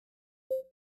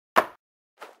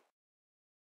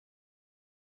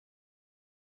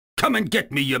Come and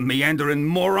get me, you meandering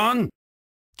moron!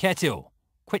 Kettle,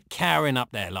 quit cowering up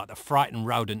there like the frightened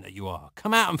rodent that you are.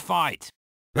 Come out and fight.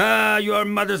 Ah, your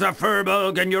mother's a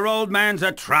furbug and your old man's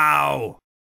a trow.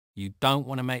 You don't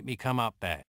want to make me come up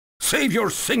there. Save your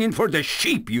singing for the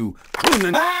sheep, you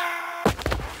crooning...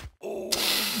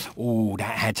 Oh,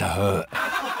 that had to hurt.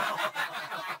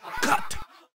 Cut!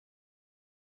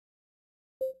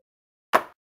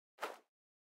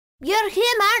 You're him,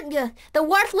 aren't you? The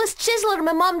worthless chiseler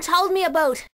my mum told me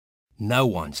about. No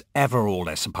one's ever all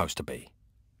they're supposed to be.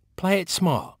 Play it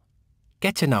smart.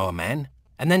 Get to know a man,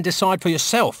 and then decide for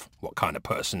yourself what kind of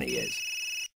person he is.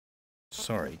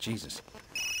 Sorry, Jesus.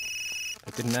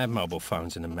 They didn't have mobile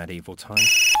phones in the medieval times.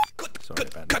 Sorry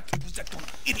about that.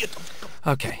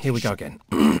 Okay, here we go again.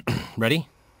 Ready?